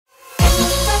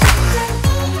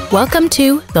Welcome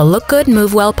to the Look Good,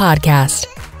 Move Well podcast.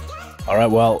 All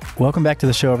right, well, welcome back to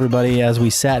the show, everybody. As we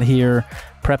sat here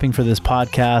prepping for this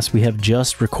podcast, we have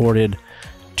just recorded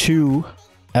 2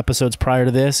 episodes prior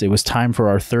to this. It was time for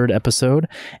our 3rd episode,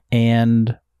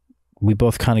 and we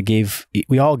both kind of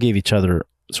we all gave each other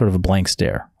sort of a blank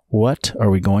stare. What are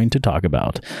we going to talk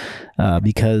about?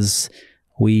 Because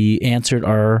we answered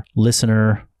our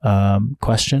listener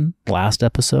question last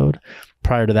episode.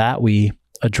 Prior to that, we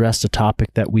addressed a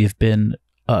topic that we've been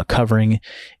covering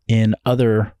in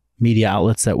other media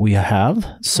outlets that we have.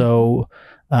 So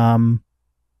we kind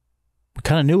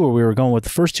of knew where we were going with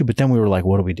the first 2, but then we were like,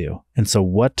 what do we do? And so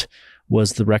what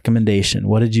was the recommendation?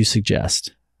 What did you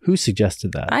suggest? Who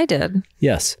suggested that? I did.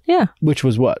 Yes. Yeah. Which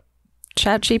was what?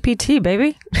 ChatGPT,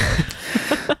 baby.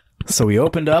 So we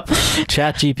opened up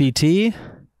ChatGPT.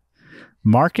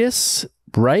 Marcus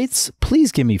writes,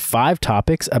 please give me 5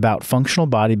 topics about functional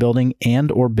bodybuilding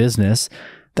and or business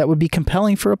that would be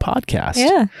compelling for a podcast.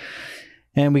 Yeah.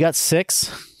 And we got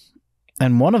 6,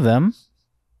 and one of them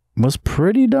was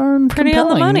pretty darn Pretty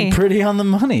compelling. on the money. Pretty on the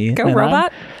money. Go,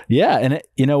 robot. Yeah, and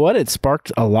you know what? It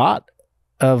sparked a lot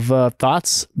of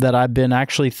thoughts that I've been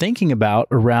actually thinking about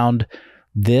around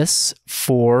this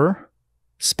for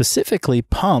specifically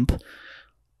pump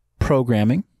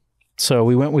programming. So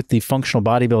we went with the functional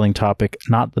bodybuilding topic,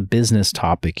 not the business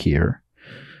topic here.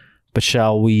 But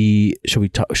should we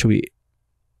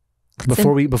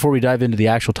before we dive into the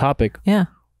actual topic? Yeah.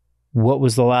 What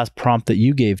was the last prompt that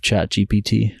you gave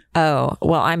ChatGPT? Oh,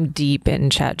 well, I'm deep in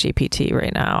ChatGPT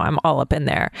right now. I'm all up in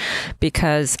there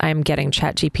because I'm getting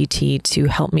ChatGPT to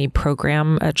help me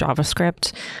program a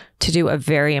JavaScript to do a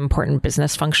very important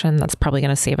business function that's probably going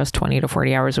to save us 20 to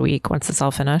 40 hours a week once it's all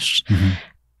finished. Mm-hmm.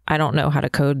 I don't know how to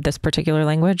code this particular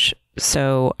language,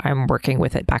 so I'm working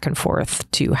with it back and forth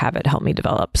to have it help me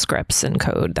develop scripts and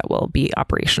code that will be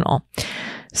operational.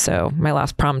 So my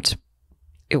last prompt,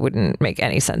 it wouldn't make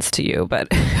any sense to you, but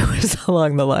it was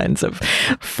along the lines of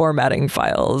formatting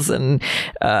files and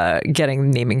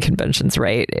getting naming conventions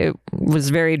right. It was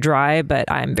very dry, but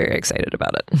I'm very excited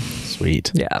about it.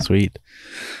 Sweet. Yeah. Sweet.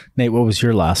 Nate, what was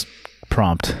your last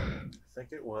prompt? I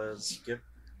think it was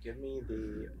give me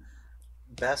the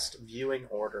best viewing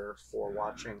order for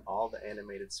watching all the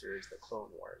animated series, The Clone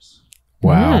Wars.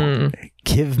 Wow.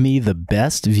 Give me the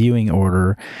best viewing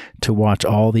order to watch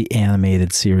all the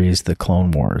animated series, The Clone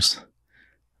Wars.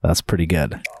 That's pretty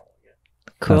good.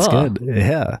 Cool. That's good.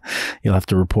 Yeah. You'll have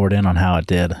to report in on how it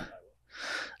did.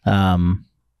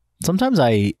 Sometimes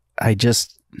I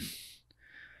just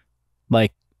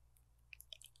like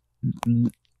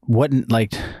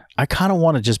I kind of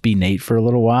want to just be Nate for a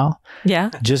little while. Yeah.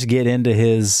 Just get into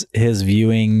his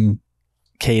viewing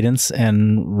cadence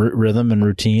and rhythm and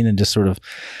routine, and just sort of,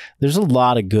 there's a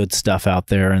lot of good stuff out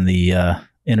there in the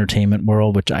entertainment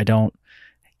world, which I don't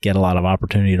get a lot of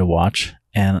opportunity to watch.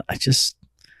 And I just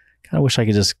kind of wish I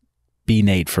could just be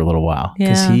Nate for a little while,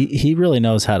 because he really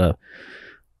knows how to,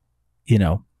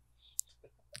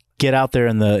 get out there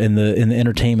in the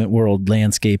entertainment world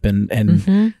landscape, and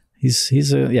mm-hmm. he's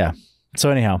yeah. So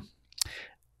anyhow,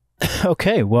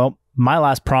 okay, well, my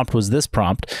last prompt was this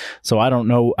prompt. So I don't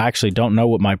know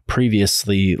what my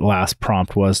previously last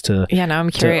prompt was to. Yeah, now I'm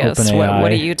curious. What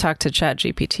do you talk to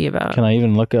ChatGPT about? Can I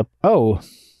even look up? Oh,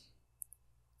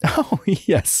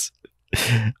 yes.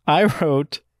 I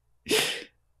wrote.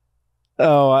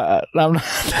 Oh, I'm not,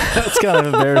 that's kind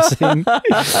of embarrassing.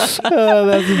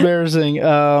 That's embarrassing.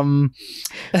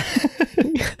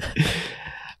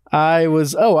 Here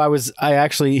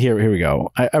we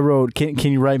go. I wrote, can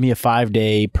you write me a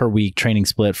 5-day per week training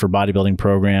split for bodybuilding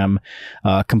program,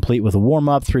 complete with a warm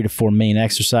up, 3 to 4 main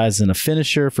exercises and a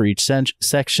finisher for each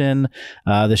section.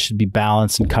 This should be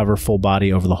balanced and cover full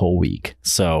body over the whole week.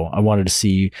 So I wanted to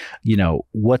see,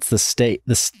 what's the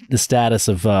status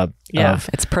of,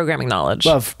 it's programming knowledge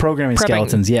of programming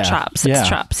skeletons. Yeah. Chops. It's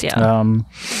chops. Yeah.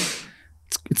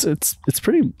 It's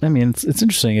pretty, it's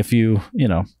interesting if you.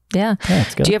 Yeah.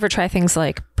 Do you ever try things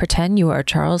like pretend you are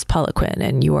Charles Poliquin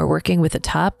and you are working with a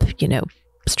top,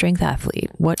 strength athlete?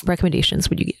 What recommendations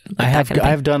would you give? I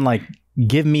have done like,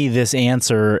 give me this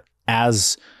answer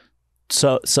as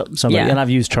somebody, and I've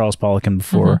used Charles Poliquin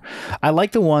before. Mm-hmm. I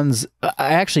like the ones.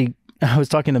 I was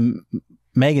talking to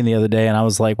Megan the other day, and I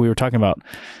was like, we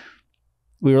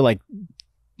were like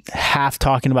half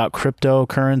talking about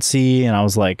cryptocurrency, and I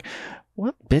was like,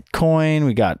 what? Bitcoin,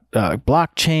 we got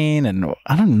blockchain, and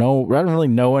I don't really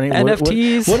know any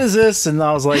NFTs. What is this? And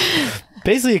I was like,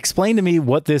 basically explain to me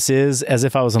what this is as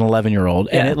if I was an 11-year-old.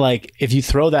 Yeah. And it, like, if you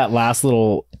throw that last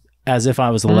little as if I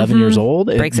was 11 years old,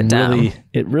 it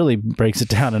really breaks it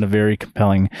down in a very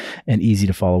compelling and easy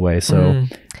to follow way. So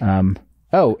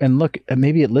Oh, and look,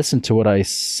 maybe it listened to what I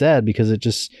said because it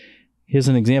just, here's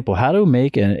an example. How to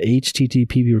make an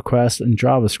HTTP request in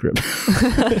JavaScript.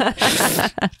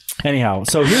 Anyhow,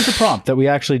 so here's the prompt that we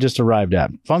actually just arrived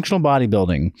at. Functional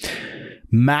bodybuilding.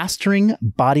 Mastering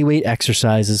bodyweight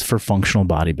exercises for functional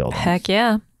bodybuilding. Heck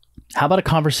yeah. How about a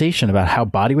conversation about how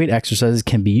bodyweight exercises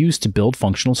can be used to build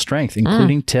functional strength,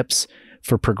 including tips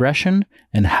for progression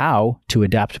and how to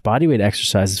adapt bodyweight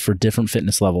exercises for different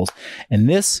fitness levels. And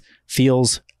this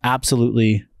feels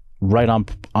absolutely right on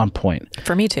point.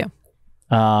 For me too.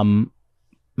 And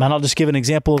I'll just give an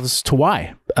example as to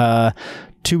why.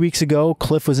 2 weeks ago,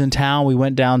 Cliff was in town. We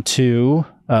went down to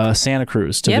Santa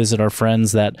Cruz to visit our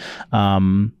friends that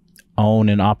own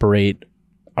and operate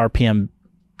RPM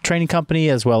training company,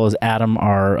 as well as Adam,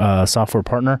 our software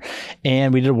partner.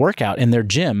 And we did a workout in their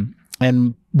gym.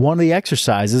 And one of the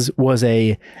exercises was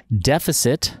a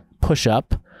deficit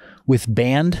push-up with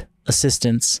band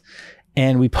assistance.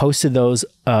 And we posted those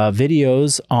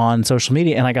videos on social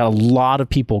media. And I got a lot of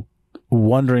people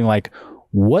wondering, like,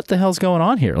 what the hell's going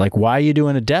on here? Like, why are you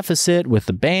doing a deficit with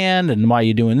the band? And why are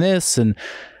you doing this? And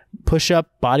push-up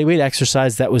bodyweight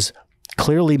exercise that was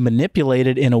clearly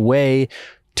manipulated in a way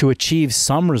to achieve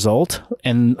some result.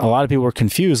 And a lot of people were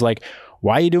confused, like,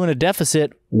 why are you doing a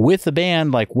deficit with the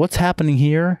band? Like, what's happening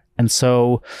here? And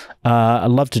so I'd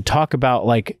love to talk about,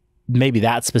 like, maybe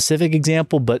that specific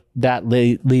example, but that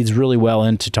leads really well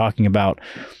into talking about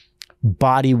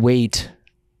body weight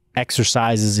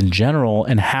exercises in general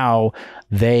and how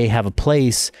they have a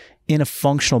place in a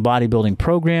functional bodybuilding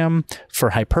program for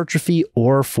hypertrophy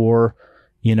or for,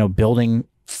 building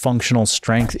functional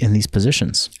strength in these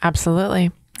positions. Absolutely.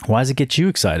 Why does it get you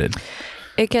excited?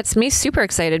 It gets me super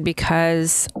excited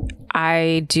because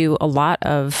I do a lot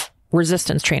of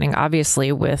resistance training,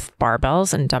 obviously with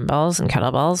barbells and dumbbells and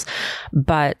kettlebells,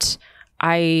 but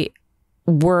I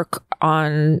work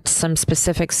on some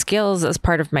specific skills as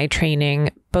part of my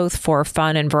training, both for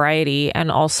fun and variety,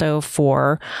 and also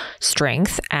for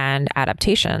strength and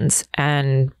adaptations.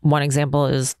 And one example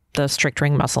is the strict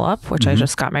ring muscle up, which I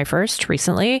just got my first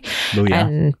recently. Booyah.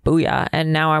 And booyah.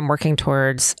 And now I'm working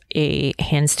towards a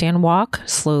handstand walk,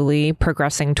 slowly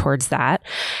progressing towards that.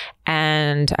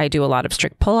 And I do a lot of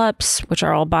strict pull-ups, which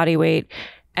are all body weight.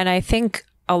 And I think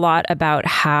a lot about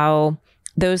how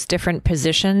those different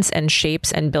positions and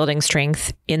shapes and building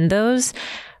strength in those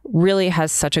really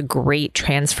has such a great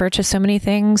transfer to so many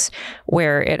things,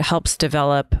 where it helps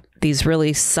develop these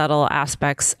really subtle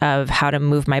aspects of how to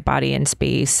move my body in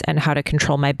space and how to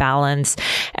control my balance,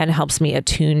 and helps me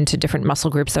attune to different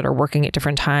muscle groups that are working at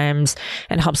different times,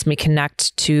 and helps me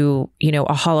connect to,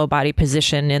 a hollow body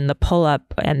position in the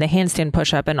pull-up and the handstand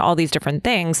push-up and all these different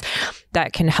things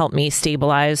that can help me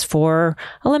stabilize for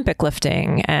Olympic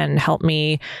lifting and help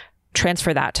me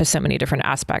transfer that to so many different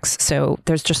aspects. So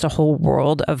there's just a whole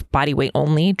world of body weight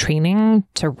only training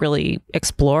to really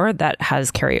explore that has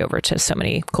carryover to so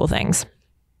many cool things.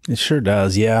 It sure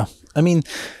does. Yeah. I mean,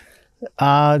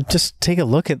 just take a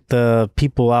look at the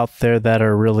people out there that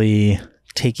are really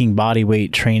taking body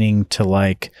weight training to,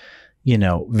 like,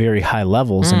 very high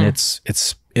levels. And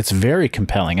it's very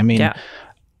compelling. I mean,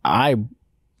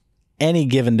 any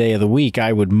given day of the week,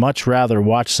 I would much rather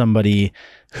watch somebody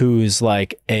who's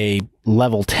like a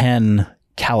level 10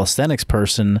 calisthenics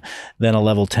person than a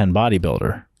level 10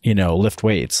 bodybuilder, lift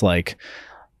weights. Like,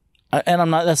 and I'm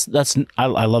not,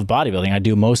 I love bodybuilding. I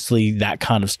do mostly that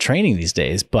kind of training these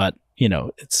days, but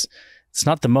it's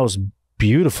not the most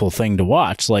beautiful thing to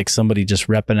watch. Like somebody just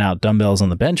repping out dumbbells on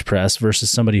the bench press versus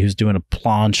somebody who's doing a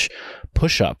planche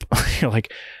push-up. You're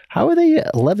like, how are they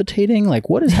levitating? Like,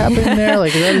 what is happening there?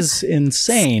 Like, that is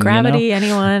insane. Gravity,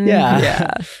 anyone?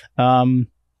 Yeah.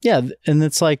 Yeah. And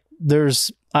it's like,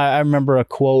 I remember a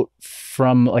quote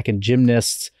from like a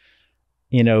gymnast,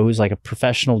 who's like a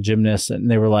professional gymnast. And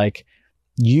they were like,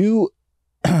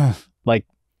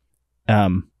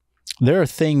 there are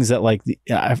things that, like,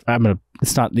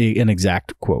 it's not an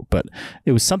exact quote, but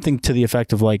it was something to the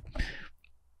effect of, like,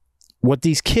 what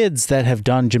these kids that have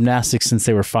done gymnastics since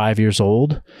they were 5 years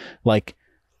old, like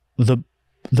the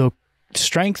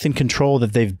strength and control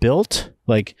that they've built,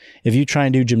 like if you try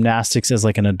and do gymnastics as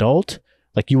like an adult,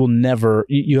 like you'll never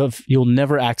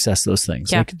access those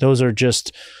things. Yeah. Like those are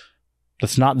just,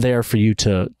 that's not there for you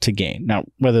to gain. Now,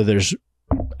 whether there's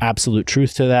absolute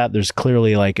truth to that, there's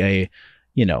clearly like a,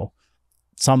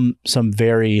 some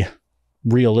very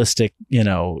realistic,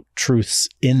 truths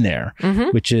in there,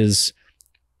 which is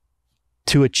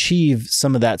to achieve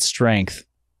some of that strength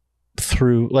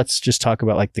through, let's just talk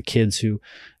about like the kids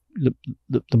the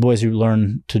boys who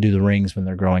learn to do the rings when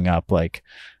they're growing up, like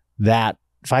that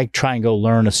if I try and go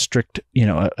learn a strict,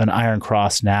 an iron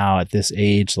cross now at this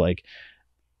age, like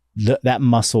that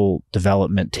muscle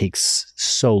development takes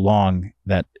so long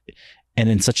and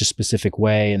in such a specific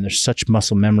way. And there's such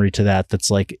muscle memory to that.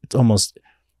 That's like, it'd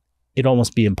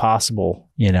almost be impossible,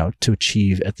 to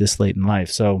achieve at this late in life.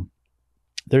 So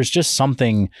there's just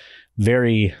something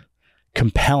very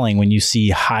compelling when you see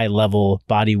high level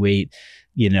body weight,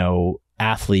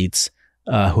 athletes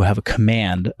who have a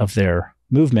command of their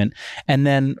movement. And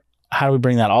then how do we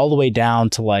bring that all the way down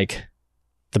to like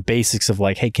the basics of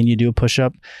like, hey, can you do a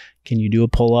push-up? Can you do a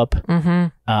pull-up?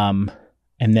 Mm-hmm.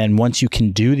 And then once you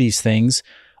can do these things,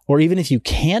 or even if you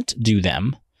can't do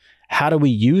them, how do we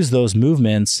use those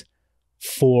movements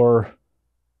for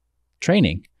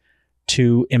training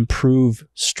to improve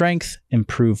strength,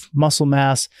 improve muscle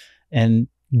mass, and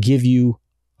give you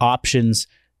options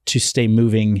to stay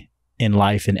moving in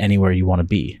life and anywhere you want to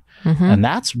be? Mm-hmm. And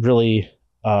that's really,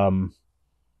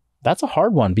 that's a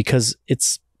hard one, because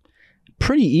it's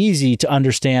pretty easy to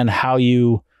understand how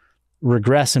you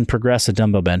regress and progress a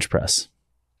dumbbell bench press.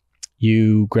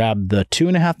 You grab the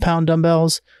 2.5 pound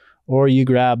dumbbells, or you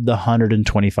grab the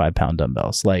 125 pound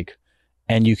dumbbells,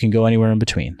 and you can go anywhere in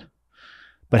between.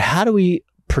 But how do we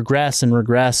progress and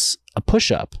regress a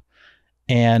push-up?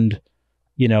 And,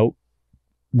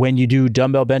 when you do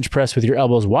dumbbell bench press with your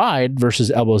elbows wide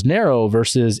versus elbows narrow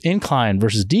versus incline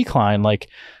versus decline,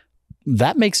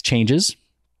 that makes changes.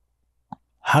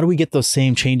 How do we get those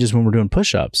same changes when we're doing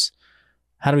push-ups?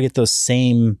 How do we get those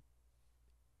same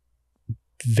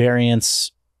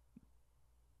variants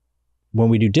when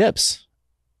we do dips,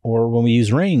 or when we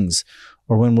use rings,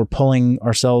 or when we're pulling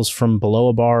ourselves from below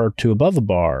a bar to above a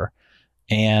bar?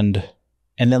 And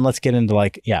then let's get into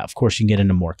of course you can get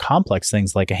into more complex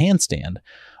things like a handstand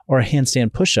or a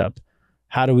handstand push-up.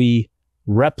 How do we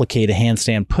replicate a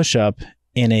handstand push-up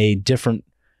in a different,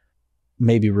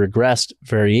 maybe regressed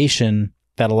variation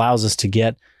that allows us to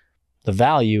get the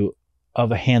value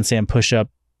of a handstand push-up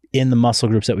in the muscle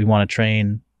groups that we want to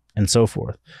train, and so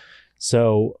forth?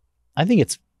 So I think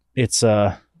it's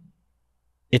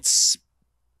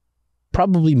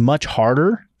probably much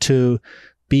harder to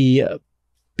be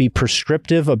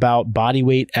prescriptive about body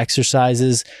weight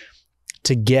exercises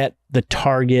to get the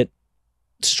target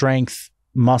strength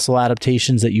muscle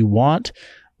adaptations that you want,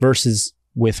 versus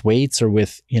with weights or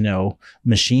with,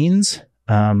 machines.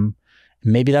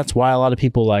 Maybe that's why a lot of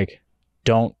people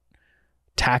don't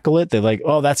tackle it. They're like,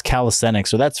 oh, that's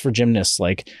calisthenics, or that's for gymnasts.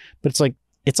 But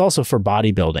it's also for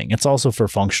bodybuilding. It's also for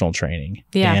functional training.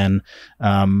 Yeah. And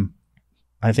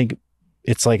I think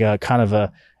it's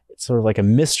it's sort of like a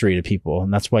mystery to people.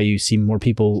 And that's why you see more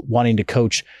people wanting to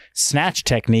coach snatch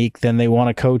technique than they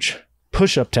want to coach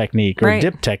push-up technique or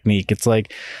dip technique. It's I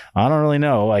don't really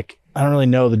know. I don't really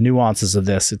know the nuances of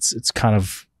this. It's kind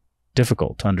of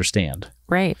difficult to understand.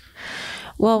 Right.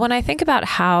 Well, when I think about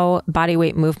how body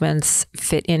weight movements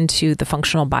fit into the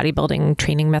functional bodybuilding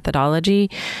training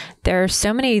methodology, there are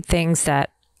so many things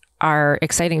that are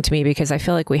exciting to me, because I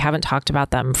feel like we haven't talked about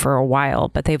them for a while,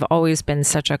 but they've always been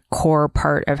such a core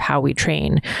part of how we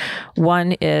train.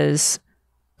 One is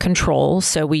control.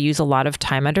 So we use a lot of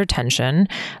time under tension,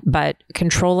 but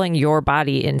controlling your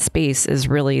body in space is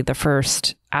really the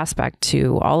first aspect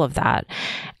to all of that.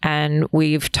 And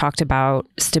we've talked about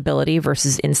stability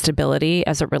versus instability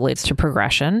as it relates to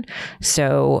progression.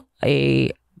 So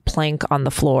a plank on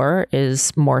the floor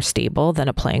is more stable than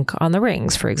a plank on the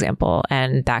rings, for example.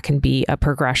 And that can be a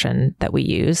progression that we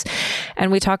use.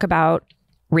 And we talk about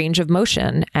range of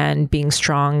motion and being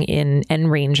strong in end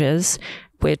ranges,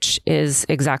 which is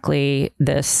exactly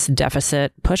this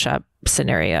deficit push-up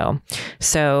scenario.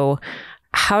 So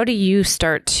how do you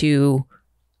start to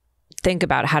think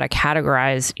about how to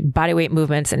categorize bodyweight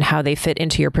movements and how they fit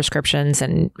into your prescriptions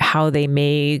and how they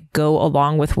may go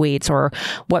along with weights, or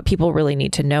what people really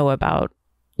need to know about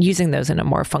using those in a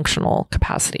more functional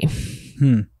capacity?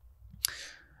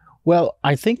 Well,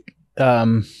 I think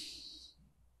what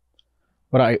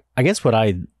I've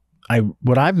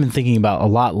been thinking about a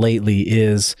lot lately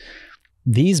is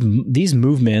these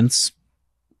movements,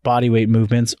 bodyweight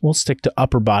movements. We'll stick to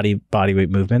upper bodyweight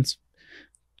movements.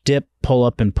 Dip, pull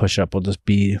up, and push up will just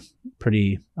be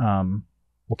pretty,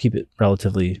 we'll keep it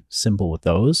relatively simple with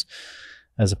those,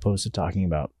 as opposed to talking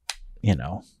about,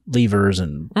 levers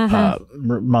and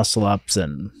muscle ups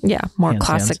and more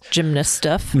classic gymnast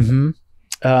stuff.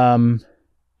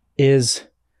 Is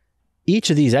each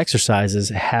of these exercises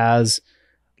has,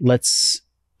 let's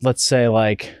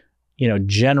say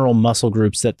general muscle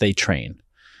groups that they train.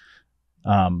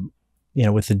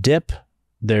 With the dip,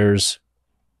 there's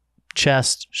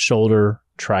chest, shoulder,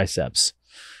 triceps.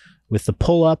 With the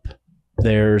pull-up,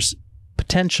 there's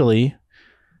potentially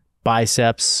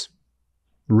biceps,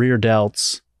 rear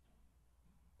delts,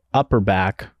 upper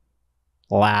back,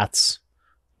 lats,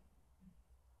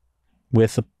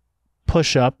 with a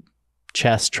push-up,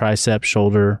 chest, tricep,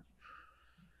 shoulder.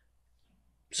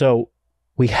 So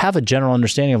we have a general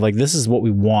understanding of like, this is what we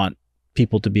want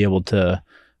people to be able to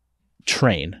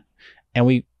train. And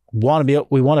we want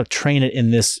to train it in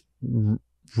this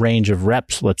range of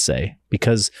reps, let's say,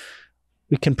 because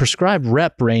we can prescribe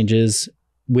rep ranges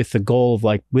with the goal of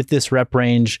like, with this rep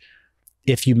range,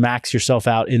 if you max yourself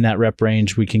out in that rep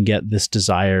range, we can get this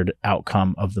desired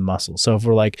outcome of the muscle. So if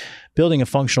we're like building a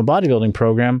functional bodybuilding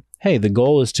program, hey, the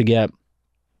goal is to get,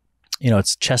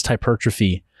 it's chest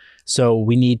hypertrophy. So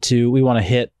we want to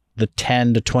hit the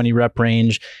 10 to 20 rep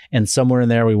range, and somewhere in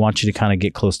there, we want you to kind of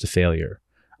get close to failure.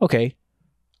 Okay,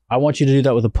 I want you to do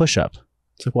that with a push-up.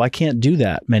 It's like, well, I can't do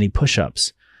that many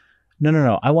push-ups.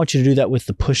 No. I want you to do that with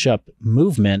the push-up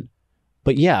movement.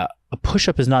 But yeah, a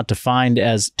push-up is not defined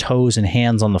as toes and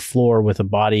hands on the floor with a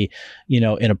body, in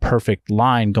a perfect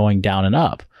line going down and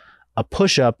up. A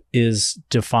push-up is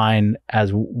defined,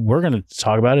 as we're going to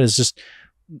talk about it, is just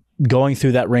going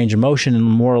through that range of motion in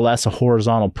more or less a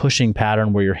horizontal pushing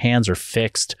pattern where your hands are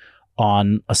fixed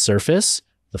on a surface,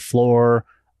 the floor,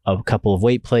 a couple of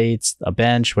weight plates, a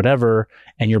bench, whatever,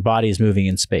 and your body is moving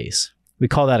in space. We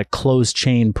call that a closed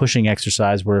chain pushing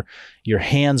exercise, where your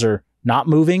hands are not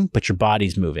moving, but your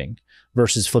body's moving,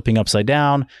 versus flipping upside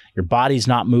down. Your body's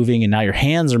not moving, and now your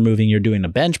hands are moving. You're doing a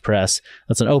bench press.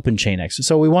 That's an open chain exercise.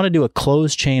 So we want to do a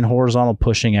closed chain horizontal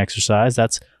pushing exercise.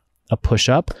 That's a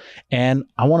push-up. And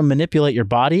I want to manipulate your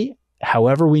body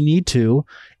however we need to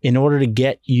in order to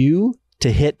get you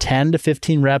to hit 10 to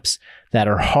 15 reps that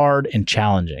are hard and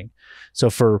challenging. So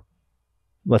for,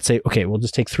 let's say, okay, we'll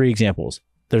just take 3 examples.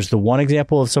 There's the one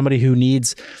example of somebody who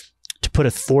needs to put a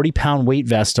 40-pound weight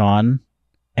vest on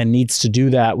and needs to do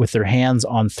that with their hands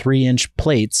on 3-inch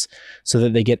plates so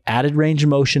that they get added range of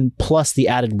motion plus the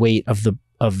added weight of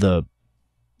the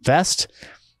vest.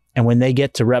 And when they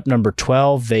get to rep number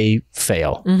 12, they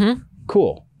fail. Mm-hmm.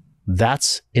 Cool.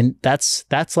 That's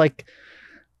like,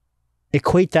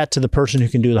 equate that to the person who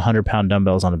can do the 100-pound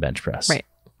dumbbells on a bench press. Right.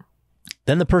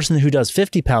 Then the person who does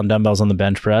 50-pound dumbbells on the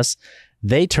bench press,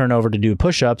 they turn over to do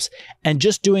push-ups, and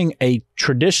just doing a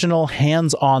traditional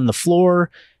hands on the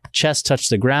floor, chest touch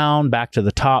the ground, back to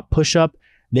the top push-up,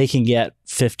 they can get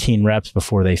 15 reps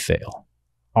before they fail.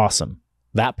 Awesome.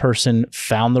 That person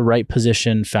found the right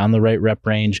position, found the right rep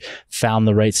range, found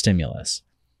the right stimulus.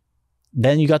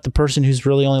 Then you got the person who's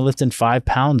really only lifting 5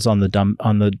 pounds on the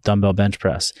dumbbell bench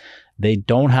press. They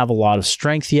don't have a lot of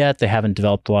strength yet. They haven't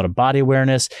developed a lot of body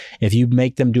awareness. If you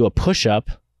make them do a push-up,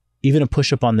 even a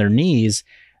push-up on their knees,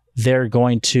 they're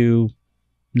going to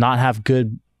not have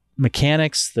good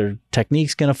mechanics. Their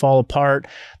technique's going to fall apart.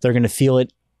 They're going to feel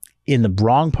it in the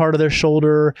wrong part of their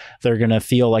shoulder. They're going to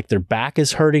feel like their back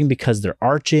is hurting because they're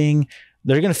arching.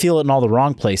 They're going to feel it in all the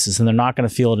wrong places, and they're not going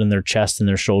to feel it in their chest and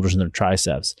their shoulders and their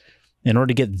triceps. In order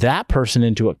to get that person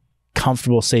into a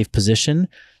comfortable, safe position,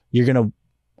 you're going to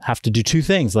have to do 2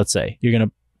 things. Let's say you're going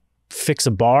to fix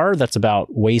a bar that's about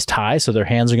waist high. So their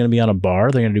hands are going to be on a bar.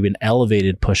 They're going to do an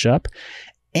elevated push-up,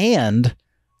 and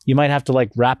you might have to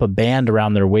like wrap a band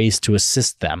around their waist to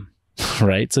assist them,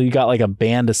 right? So you got like a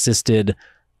band assisted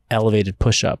elevated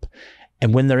push-up.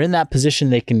 And when they're in that position,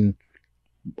 they can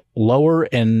lower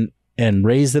and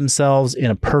raise themselves in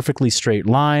a perfectly straight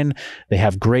line. They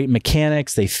have great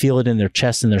mechanics. They feel it in their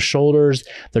chest and their shoulders.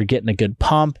 They're getting a good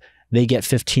pump. They get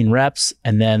 15 reps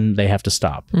and then they have to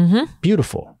stop. Mm-hmm.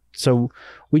 Beautiful. So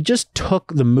we just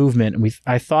took the movement and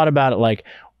I thought about it like,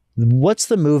 what's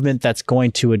the movement that's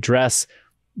going to address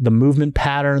the movement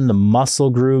pattern, the muscle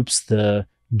groups, the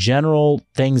general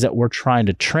things that we're trying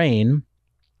to train?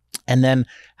 And then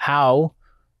how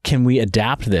can we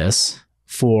adapt this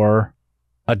for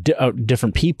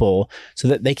different people so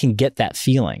that they can get that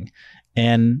feeling?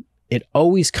 And it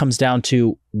always comes down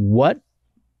to what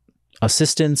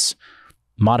assistance,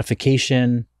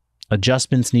 modification,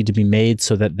 adjustments need to be made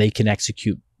so that they can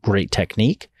execute great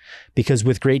technique. Because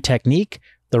with great technique,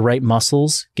 the right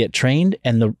muscles get trained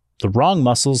and the wrong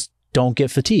muscles don't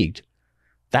get fatigued.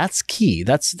 That's key.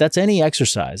 That's any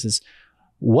exercise. Is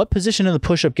what position in the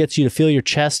push-up gets you to feel your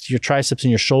chest, your triceps, and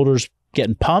your shoulders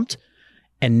getting pumped,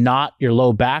 and not your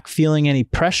low back feeling any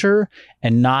pressure,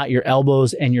 and not your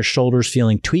elbows and your shoulders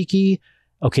feeling tweaky.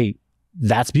 Okay,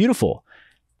 that's beautiful.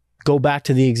 Go back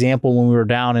to the example when we were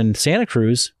down in Santa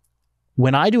Cruz.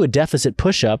 When I do a deficit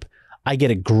push-up, I get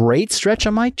a great stretch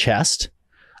on my chest.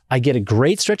 I get a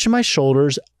great stretch in my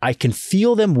shoulders. I can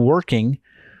feel them working,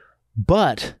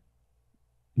 but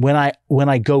when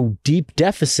I go deep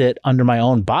deficit under my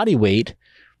own body weight,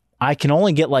 I can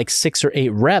only get like 6 or 8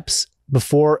 reps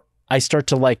before I start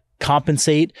to like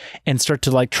compensate and start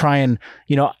to like try and,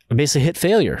 basically hit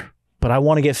failure. But I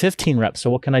want to get 15 reps. So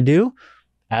what can I do?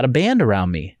 Add a band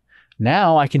around me.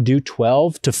 Now I can do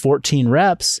 12 to 14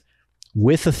 reps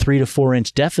with a 3 to 4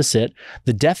 inch deficit.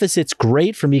 The deficit's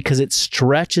great for me because it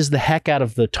stretches the heck out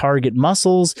of the target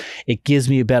muscles. It gives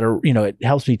me a better, it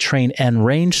helps me train end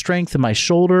range strength in my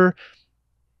shoulder,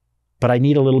 but I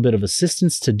need a little bit of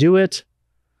assistance to do it.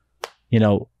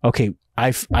 Okay,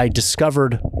 I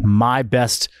discovered my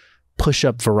best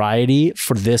push-up variety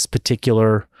for this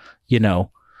particular,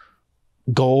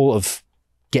 goal of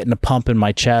getting a pump in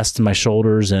my chest and my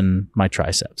shoulders and my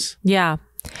triceps. Yeah.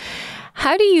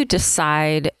 How do you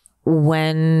decide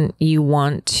when you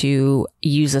want to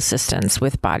use assistance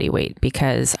with Bodyweight?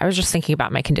 Because I was just thinking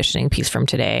about my conditioning piece from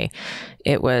today.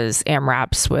 It was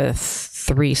AMRAPs with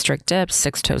 3 strict dips,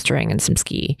 6 toe string, and some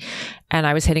ski. And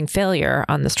I was hitting failure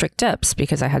on the strict dips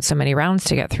because I had so many rounds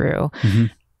to get through. Mm-hmm.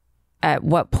 At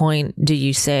what point do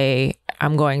you say,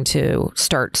 I'm going to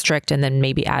start strict and then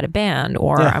maybe add a band,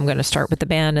 or I'm going to start with the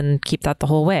band and keep that the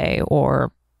whole way,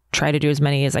 or try to do as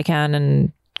many as I can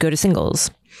and go to singles?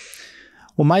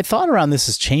 Well, my thought around this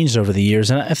has changed over the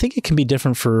years, and I think it can be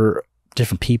different for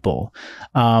different people.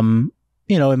 In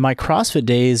my CrossFit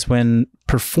days, when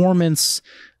performance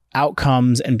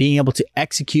outcomes and being able to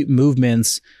execute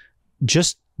movements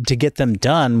just to get them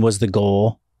done was the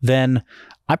goal, then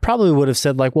I probably would have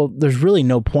said like, well, there's really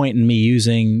no point in me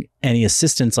using any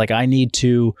assistance. Like I need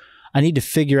to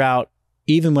figure out,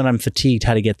 even when I'm fatigued,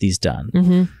 how to get these done.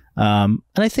 Mm-hmm. And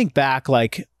I think back,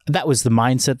 like that was the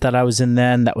mindset that I was in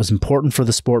then. That was important for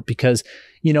the sport because,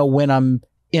 when I'm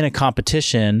in a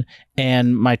competition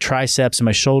and my triceps and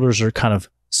my shoulders are kind of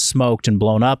smoked and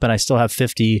blown up and I still have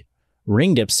 50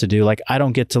 ring dips to do, like I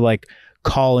don't get to like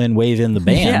call in, wave in the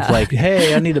band, like,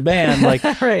 hey, I need a band. Like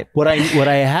right. What I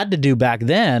had to do back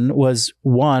then was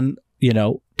one,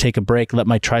 take a break, let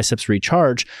my triceps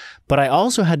recharge. But I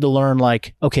also had to learn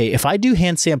like, okay, if I do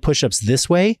handstand push-ups this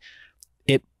way,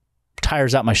 it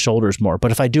tires out my shoulders more. But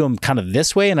if I do them kind of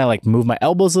this way and I like move my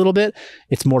elbows a little bit,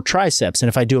 it's more triceps. And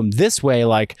if I do them this way,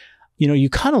 like, you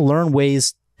kind of learn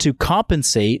ways to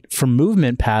compensate for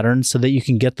movement patterns so that you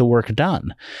can get the work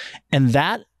done. And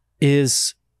that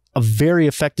is a very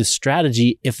effective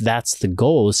strategy if that's the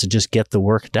goal, is to just get the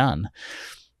work done.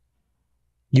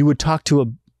 You would talk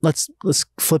to let's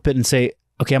flip it and say,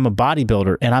 okay, I'm a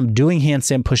bodybuilder and I'm doing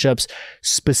handstand push-ups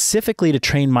specifically to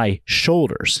train my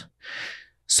shoulders.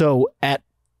 So at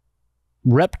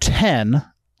rep 10,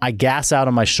 I gas out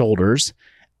on my shoulders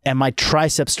and my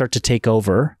triceps start to take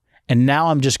over. And now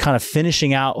I'm just kind of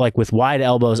finishing out like with wide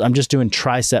elbows. I'm just doing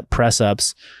tricep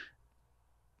press-ups.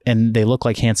 And they look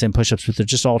like handstand push-ups, but they're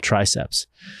just all triceps.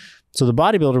 So the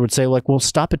bodybuilder would say like, well,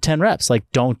 stop at 10 reps. Like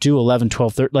don't do 11,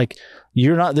 12, 13. Like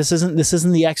this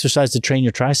isn't the exercise to train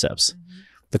your triceps. Mm-hmm.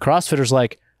 The CrossFitter's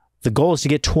like, the goal is to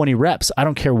get 20 reps. I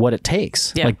don't care what it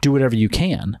takes. Yeah. Like do whatever you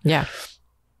can. Yeah.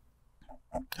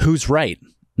 Who's right?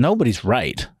 Nobody's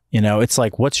right. It's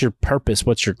like, what's your purpose?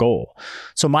 What's your goal?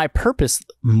 So my purpose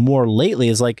more lately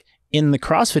is like, in the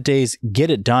CrossFit days, get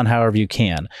it done however you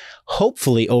can.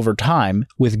 Hopefully over time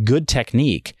with good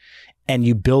technique and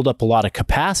you build up a lot of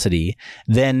capacity,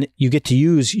 then you get to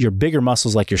use your bigger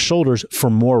muscles like your shoulders for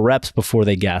more reps before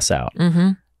they gas out.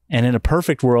 Mm-hmm. And in a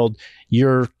perfect world,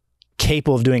 you're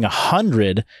capable of doing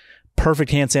 100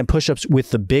 perfect handstand push-ups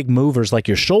with the big movers like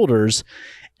your shoulders,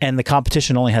 and the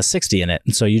competition only has 60 in it.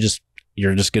 And so you're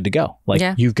just good to go.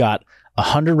 Like you've got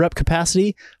 100 rep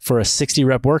capacity for a 60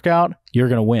 rep workout, you're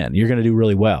going to win. You're going to do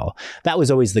really well. That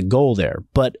was always the goal there.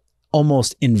 But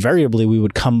almost invariably, we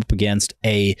would come up against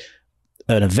an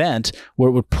event where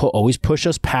it would always push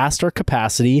us past our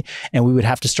capacity, and we would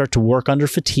have to start to work under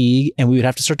fatigue, and we would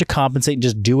have to start to compensate and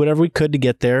just do whatever we could to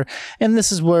get there. And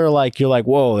this is where like, you're like,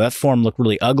 whoa, that form looked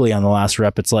really ugly on the last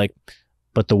rep. It's like,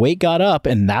 but the weight got up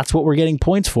and that's what we're getting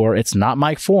points for. It's not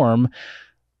my form.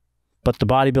 But the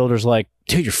bodybuilder's like,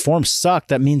 dude, your form sucked.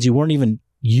 That means you weren't even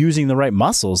using the right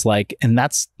muscles. Like, and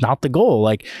that's not the goal.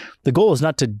 Like the goal is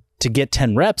not to get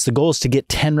 10 reps. The goal is to get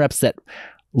 10 reps that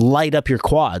light up your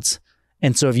quads.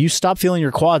 And so if you stop feeling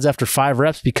your quads after 5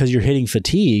 reps because you're hitting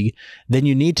fatigue, then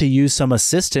you need to use some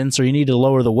assistance, or you need to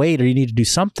lower the weight, or you need to do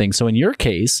something. So in your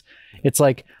case, it's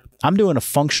like, I'm doing a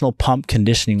functional pump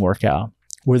conditioning workout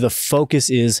where the focus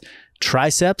is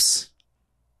triceps,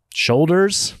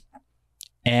 shoulders,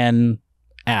 and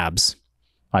abs.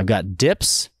 I've got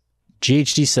dips,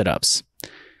 GHD sit-ups.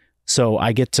 So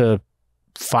I get to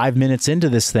 5 minutes into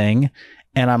this thing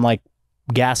and I'm like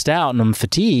gassed out and I'm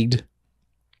fatigued.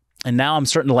 And now I'm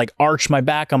starting to like arch my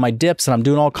back on my dips and I'm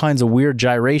doing all kinds of weird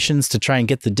gyrations to try and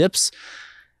get the dips.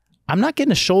 I'm not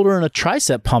getting a shoulder and a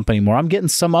tricep pump anymore. I'm getting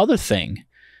some other thing.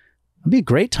 It'd be a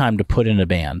great time to put in a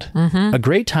band, a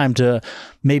great time to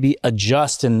maybe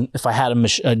adjust. And if I had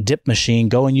a dip machine,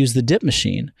 go and use the dip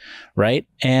machine. Right.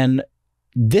 And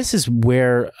this is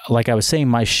where, like I was saying,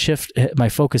 my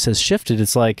focus has shifted.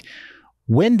 It's like,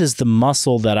 when does the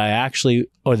muscle that I actually,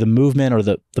 or the movement or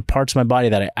the parts of my body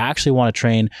that I actually want to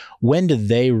train, when do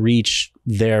they reach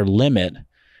their limit?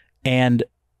 And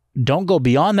don't go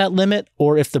beyond that limit.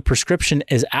 Or if the prescription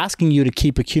is asking you to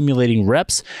keep accumulating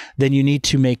reps, then you need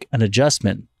to make an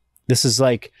adjustment. This is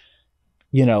like,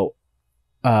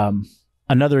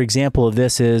 another example of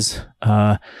this is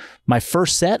my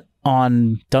first set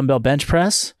on dumbbell bench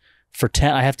press. For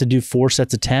 10, I have to do 4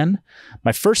 sets of 10.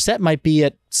 My first set might be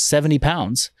at 70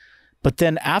 pounds. But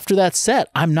then after that set,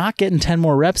 I'm not getting 10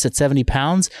 more reps at 70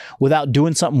 pounds without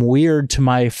doing something weird to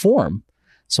my form.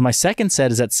 So my second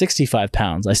set is at 65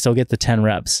 pounds. I still get the 10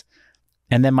 reps.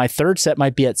 And then my third set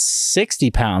might be at 60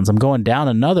 pounds. I'm going down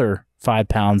another 5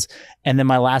 pounds. And then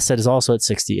my last set is also at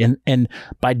 60. And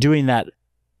by doing that,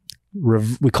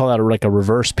 we call that like a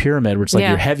reverse pyramid, where it's like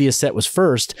your heaviest set was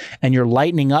first and you're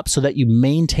lightening up so that you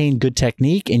maintain good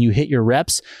technique and you hit your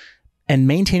reps. And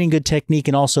maintaining good technique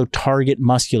and also target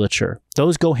musculature,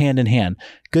 those go hand in hand.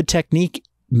 Good technique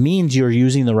means you're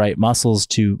using the right muscles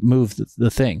to move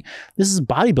the thing. This is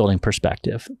bodybuilding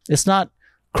perspective. It's not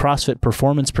CrossFit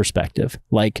performance perspective.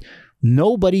 Like,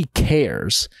 nobody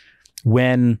cares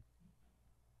when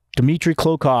Dmitry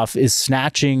Klokov is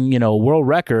snatching, world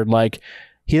record. Like,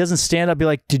 he doesn't stand up and be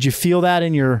like, did you feel that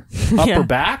in your upper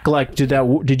back? Like, did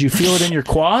you feel it in your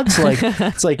quads? Like,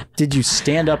 it's like, did you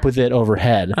stand up with it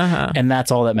overhead? And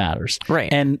that's all that matters.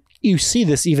 Right. And you see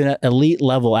this even at elite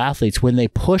level athletes when they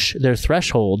push their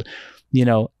threshold.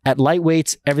 At light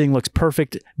weights, everything looks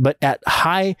perfect, but at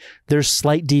high, there's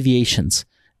slight deviations.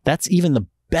 That's even the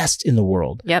best in the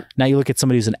world. Yep. Now you look at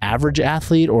somebody who's an average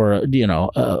athlete or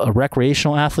a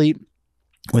recreational athlete.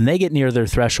 When they get near their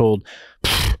threshold,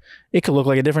 it could look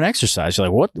like a different exercise. You're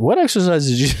like, what exercise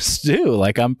did you just do?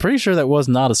 Like, I'm pretty sure that was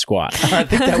not a squat. I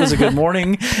think that was a good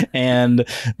morning, and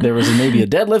there was maybe a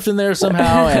deadlift in there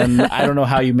somehow, and I don't know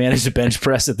how you managed to bench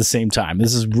press at the same time.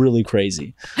 This is really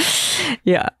crazy.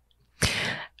 Yeah.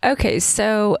 Okay,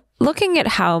 so looking at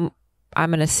how, I'm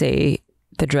going to say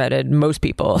the dreaded most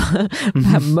people,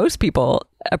 how most people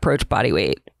approach body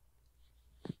weight,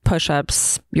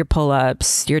 push-ups, your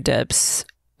pull-ups, your dips,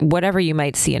 whatever you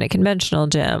might see in a conventional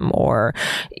gym, or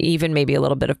even maybe a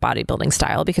little bit of bodybuilding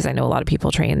style, because I know a lot of people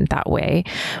train that way.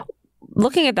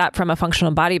 Looking at that from a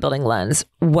functional bodybuilding lens,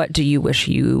 what do you wish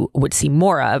you would see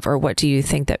more of, or what do you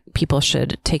think that people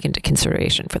should take into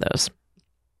consideration for those?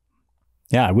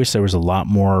 Yeah, I wish there was a lot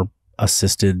more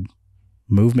assisted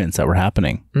movements that were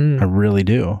happening. I really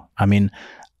do. I mean,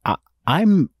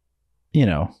 I'm,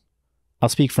 I'll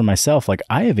speak for myself. Like,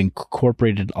 I have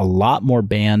incorporated a lot more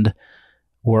band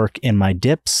work in my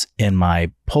dips, in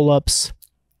my pull-ups,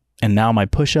 and now my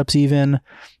push-ups even.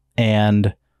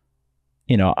 And,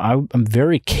 I'm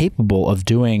very capable of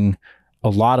doing a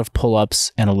lot of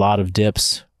pull-ups and a lot of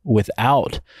dips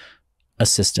without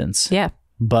assistance. Yeah.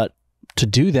 But to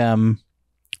do them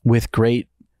with great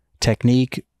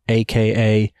technique,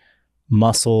 AKA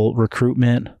muscle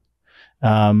recruitment,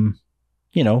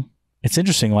 it's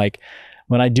interesting. Like,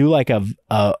 when I do like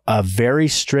a very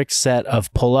strict set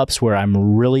of pull-ups where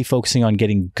I'm really focusing on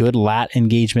getting good lat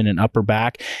engagement and upper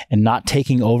back and not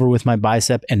taking over with my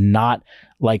bicep and not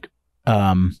like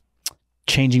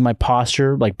changing my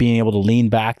posture, like being able to lean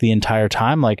back the entire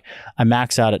time, like I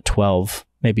max out at 12,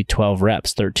 maybe 12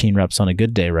 reps, 13 reps on a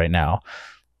good day right now.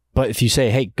 But if you say,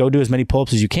 hey, go do as many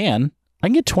pull-ups as you can, I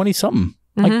can get 20 something.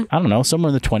 Like, I don't know, somewhere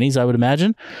in the 20s, I would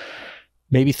imagine,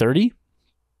 maybe 30.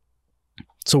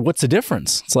 So what's the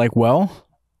difference? It's like, well,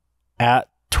 at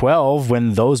 12,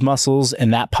 when those muscles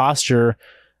and that posture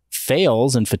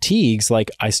fails and fatigues,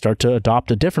 like I start to adopt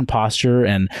a different posture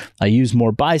and I use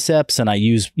more biceps and I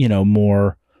use,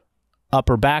 more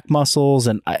upper back muscles,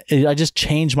 and I just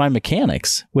change my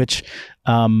mechanics, which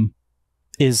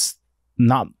is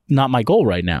not my goal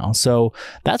right now. So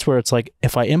that's where it's like,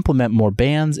 if I implement more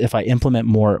bands, if I implement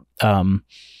more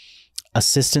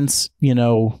assistance,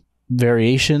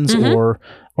 variations, or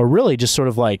really just sort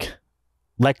of like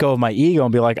let go of my ego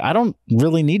and be like, I don't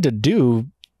really need to do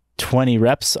 20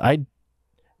 reps. I'm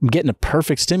getting a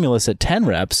perfect stimulus at 10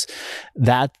 reps.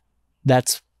 That's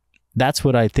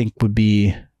what I think would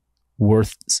be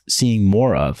worth seeing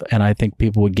more of. And I think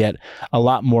people would get a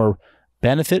lot more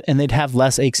benefit and they'd have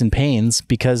less aches and pains,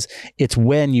 because it's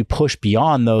when you push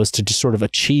beyond those to just sort of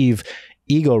achieve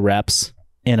ego reps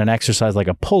in an exercise like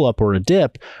a pull-up or a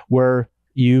dip where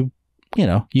you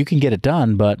can get it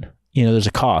done, but there's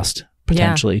a cost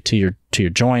potentially to your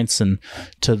joints and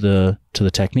to the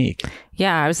technique.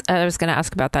 Yeah, I was going to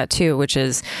ask about that too, which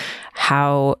is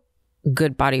how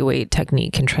good body weight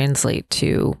technique can translate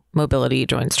to mobility,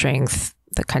 joint strength,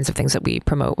 the kinds of things that we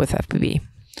promote with FBB.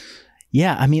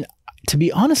 Yeah, I mean, to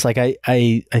be honest, like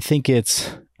I think it's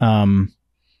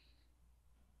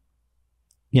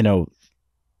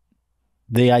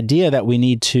the idea that we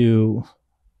need to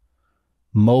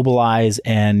mobilize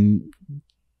and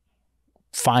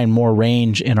find more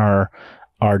range in our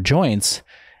joints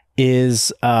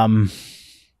is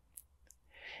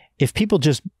if people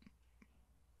just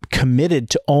committed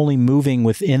to only moving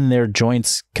within their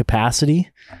joints capacity,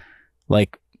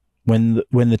 like when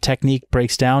the technique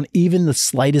breaks down even the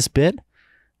slightest bit,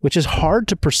 which is hard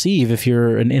to perceive if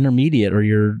you're an intermediate or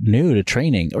you're new to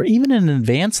training or even an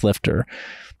advanced lifter.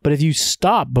 But if you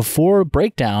stop before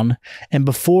breakdown and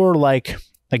before, like,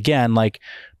 again, like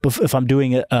if I'm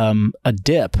doing a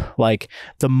dip, like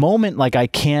the moment like I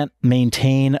can't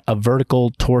maintain a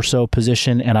vertical torso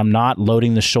position and I'm not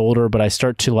loading the shoulder, but I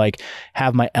start to like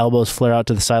have my elbows flare out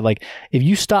to the side, like if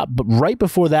you stop right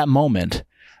before that moment,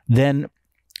 then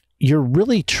you're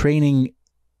really training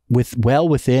well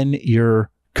within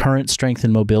your current strength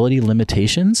and mobility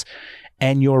limitations,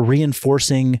 and you're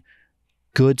reinforcing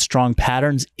good, strong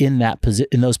patterns in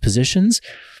those positions.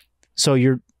 So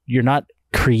you're not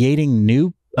creating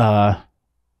new,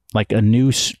 like a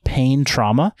new pain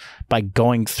trauma by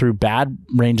going through bad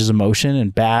ranges of motion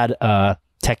and bad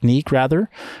technique rather.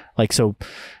 Like, so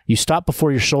you stop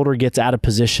before your shoulder gets out of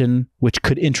position, which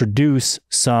could introduce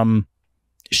some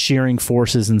shearing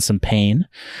forces and some pain.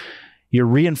 You're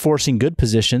reinforcing good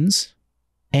positions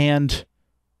and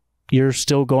you're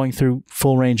still going through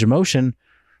full range of motion.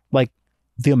 Like,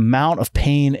 the amount of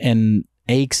pain and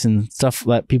aches and stuff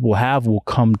that people have will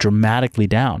come dramatically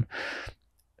down.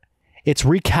 It's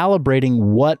recalibrating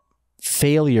what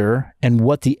failure and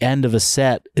what the end of a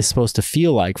set is supposed to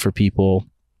feel like for people.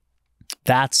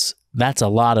 That's a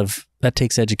lot of, that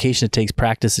takes education, it takes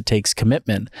practice, it takes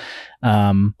commitment.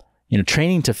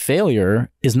 Training to failure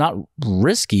is not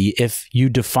risky if you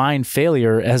define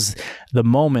failure as the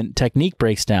moment technique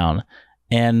breaks down.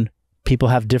 And people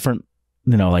have different,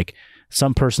 like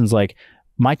some person's like,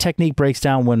 my technique breaks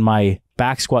down when my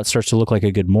back squat starts to look like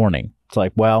a good morning. It's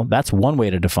like, well, that's one way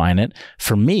to define it.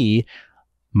 For me,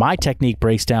 my technique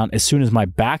breaks down as soon as my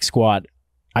back squat,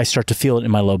 I start to feel it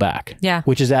in my low back. Yeah.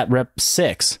 Which is at rep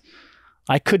 6.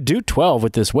 I could do 12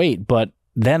 with this weight, but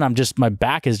then my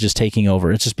back is just taking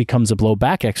over. It just becomes a low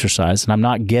back exercise and I'm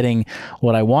not getting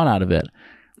what I want out of it.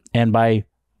 And by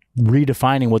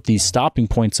redefining what these stopping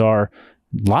points are,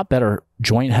 a lot better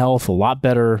joint health, a lot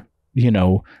better,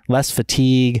 less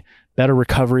fatigue, better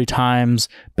recovery times,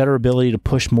 better ability to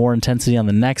push more intensity on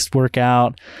the next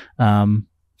workout.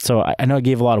 So I know I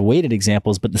gave a lot of weighted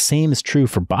examples, but the same is true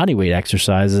for body weight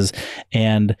exercises.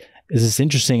 And this is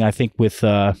interesting, I think, with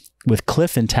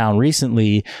Cliff in town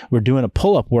recently, we're doing a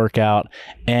pull-up workout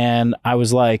and I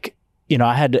was like,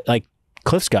 I had to, like,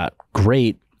 Cliff's got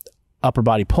great upper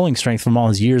body pulling strength from all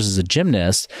his years as a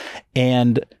gymnast.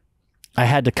 And I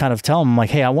had to kind of tell him, like,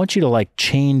 hey, I want you to like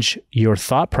change your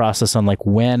thought process on like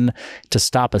when to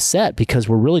stop a set, because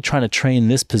we're really trying to train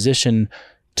this position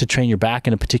to train your back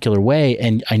in a particular way.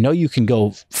 And I know you can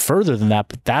go further than that,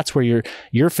 but that's where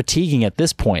you're fatiguing at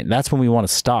this point. That's when we want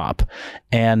to stop.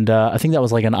 And I think that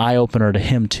was like an eye opener to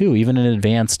him too, even an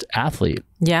advanced athlete.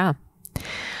 Yeah.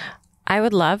 I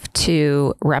would love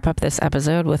to wrap up this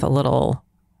episode with a little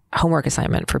homework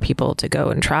assignment for people to go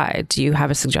and try. Do you have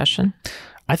a suggestion?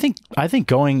 I think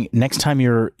going next time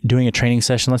you're doing a training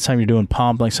session, next time you're doing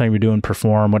pump, next time you're doing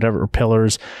perform, whatever,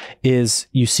 pillars, is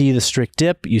you see the strict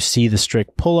dip, you see the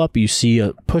strict pull up, you see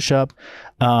a push up.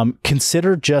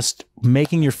 Consider just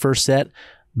making your first set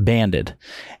banded.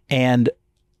 And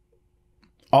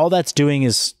all that's doing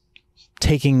is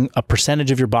taking a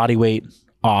percentage of your body weight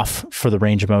off for the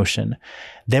range of motion.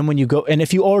 Then when you go, and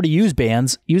if you already use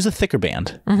bands, use a thicker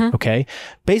band. Mm-hmm. Okay.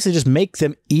 Basically just make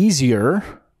them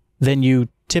easier than you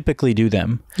typically do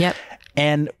them. Yep.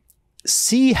 And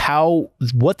see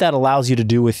what that allows you to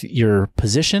do with your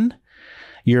position,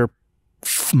 your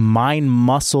mind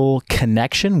muscle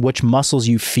connection, which muscles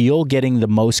you feel getting the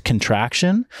most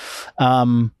contraction.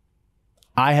 I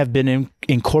have been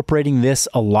incorporating this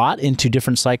a lot into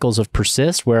different cycles of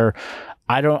persist where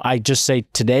I just say,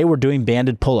 today we're doing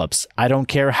banded pull-ups. I don't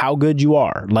care how good you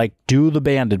are, like do the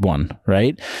banded one,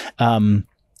 right?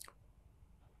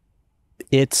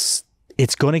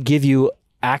 It's going to give you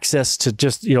access to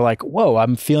just, you're like, whoa,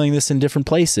 I'm feeling this in different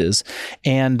places.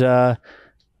 And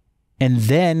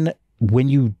then when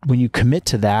you commit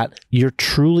to that, you're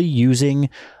truly using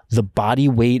the body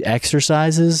weight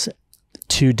exercises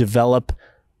to develop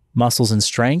muscles and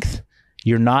strength.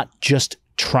 You're not just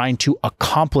trying to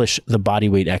accomplish the body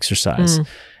weight exercise.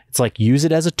 It's like, use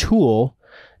it as a tool.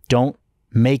 Don't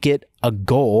make it a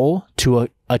goal to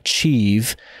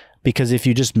achieve, because if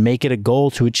you just make it a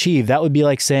goal to achieve, that would be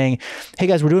like saying, hey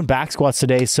guys, we're doing back squats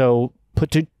today, so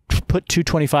put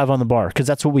 225 on the bar, because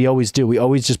that's what we always do. We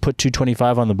always just put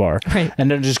 225 on the bar, right, and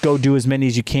then just go do as many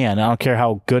as you can. I don't care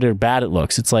how good or bad it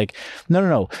looks. It's like,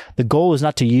 no. The goal is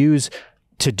not to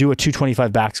do a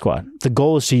 225 back squat. The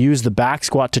goal is to use the back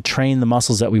squat to train the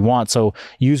muscles that we want. So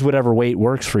use whatever weight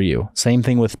works for you. Same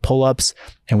thing with pull-ups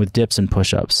and with dips and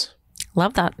push-ups.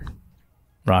 Love that.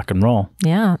 Rock and roll.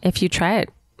 Yeah. If you try it,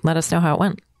 let us know how it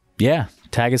went. Yeah.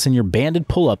 Tag us in your banded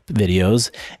pull-up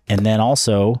videos, and then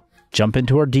also jump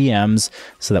into our DMs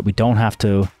so that we don't have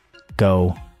to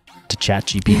go to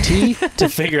ChatGPT to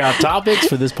figure out topics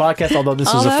for this podcast. Although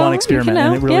this was a fun experiment.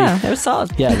 And it really, it was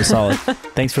solid. Yeah, it was solid.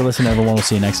 Thanks for listening, everyone. We'll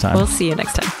see you next time. We'll see you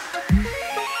next time.